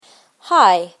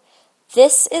Hi,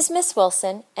 this is Miss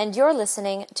Wilson, and you're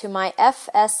listening to my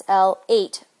FSL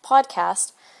 8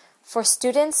 podcast for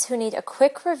students who need a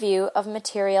quick review of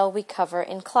material we cover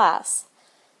in class.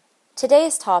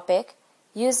 Today's topic,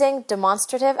 using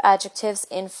demonstrative adjectives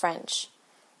in French.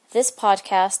 This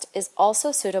podcast is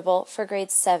also suitable for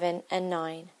grades 7 and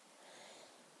 9.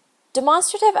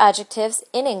 Demonstrative adjectives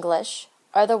in English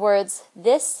are the words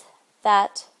this,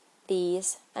 that,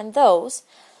 these, and those,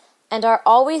 and are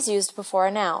always used before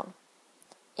a noun.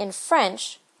 In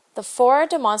French, the four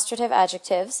demonstrative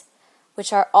adjectives,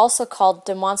 which are also called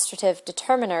demonstrative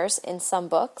determiners in some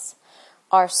books,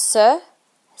 are ce,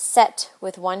 set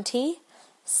with one T,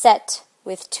 set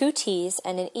with two T's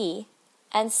and an E,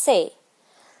 and c'est.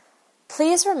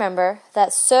 Please remember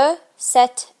that ce,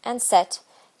 set, and set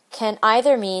can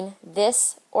either mean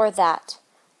this or that,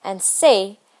 and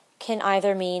c'est can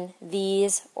either mean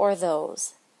these or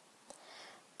those.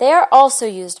 They are also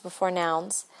used before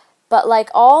nouns, but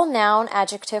like all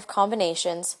noun-adjective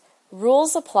combinations,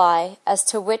 rules apply as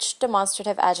to which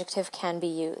demonstrative adjective can be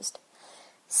used.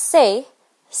 C'est,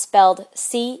 spelled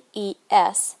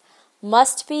C-E-S,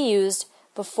 must be used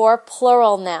before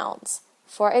plural nouns.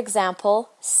 For example,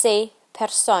 ces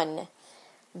personnes,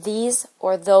 these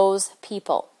or those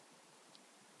people.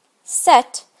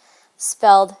 Set,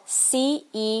 spelled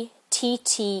C-E-T-T-E,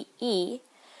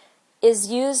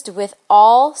 is used with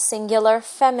all singular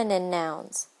feminine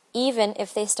nouns, even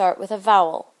if they start with a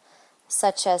vowel,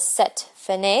 such as cette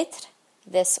fenêtre,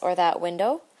 this or that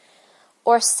window,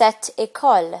 or cette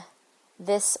école,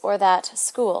 this or that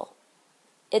school.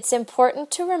 It's important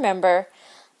to remember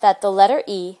that the letter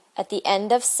E at the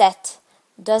end of set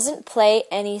doesn't play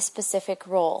any specific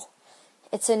role.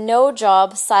 It's a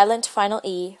no-job silent final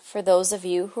E for those of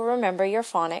you who remember your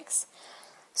phonics,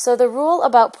 so the rule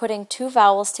about putting two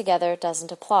vowels together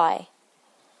doesn't apply.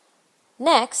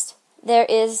 Next, there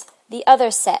is the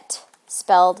other set,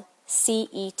 spelled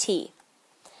C-E-T.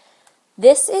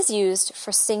 This is used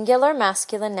for singular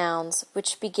masculine nouns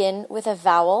which begin with a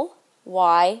vowel,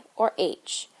 Y, or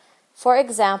H. For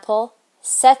example,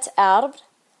 cet arbre,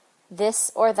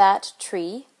 this or that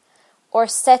tree, or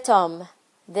cet homme,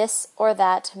 this or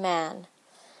that man.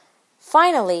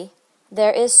 Finally,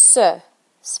 there is ce,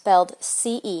 spelled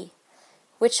C-E,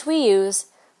 which we use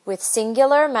with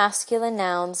singular masculine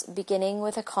nouns beginning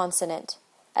with a consonant,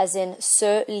 as in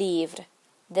ce livre,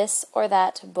 this or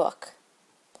that book.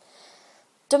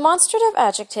 Demonstrative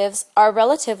adjectives are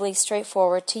relatively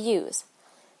straightforward to use.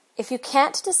 If you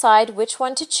can't decide which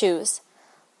one to choose,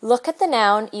 look at the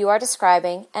noun you are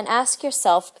describing and ask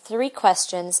yourself 3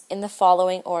 questions in the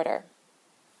following order.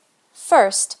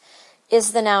 First,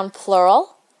 is the noun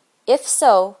plural? If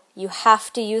so, you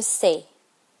have to use c'est.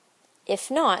 If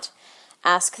not,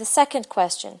 ask the second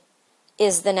question.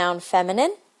 Is the noun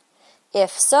feminine?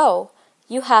 If so,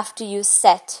 you have to use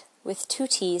set with 2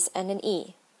 T's and an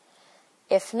E.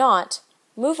 If not,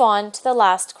 move on to the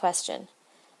last question.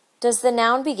 Does the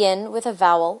noun begin with a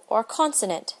vowel or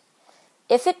consonant?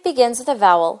 If it begins with a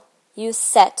vowel, use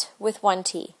set with 1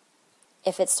 T.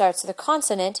 If it starts with a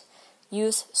consonant,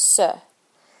 use ce.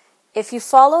 If you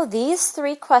follow these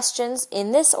 3 questions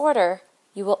in this order,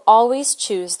 you will always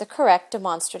choose the correct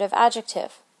demonstrative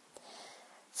adjective.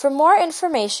 For more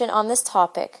information on this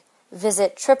topic,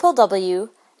 visit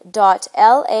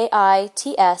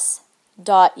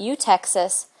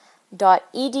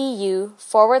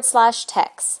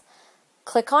www.laits.utexas.edu/tex.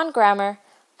 Click on Grammar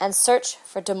and search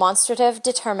for demonstrative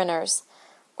determiners,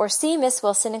 or see Miss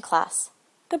Wilson in class.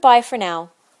 Goodbye for now.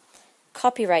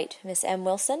 Copyright Miss M.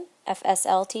 Wilson,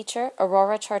 FSL Teacher,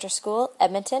 Aurora Charter School,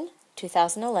 Edmonton,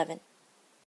 2011.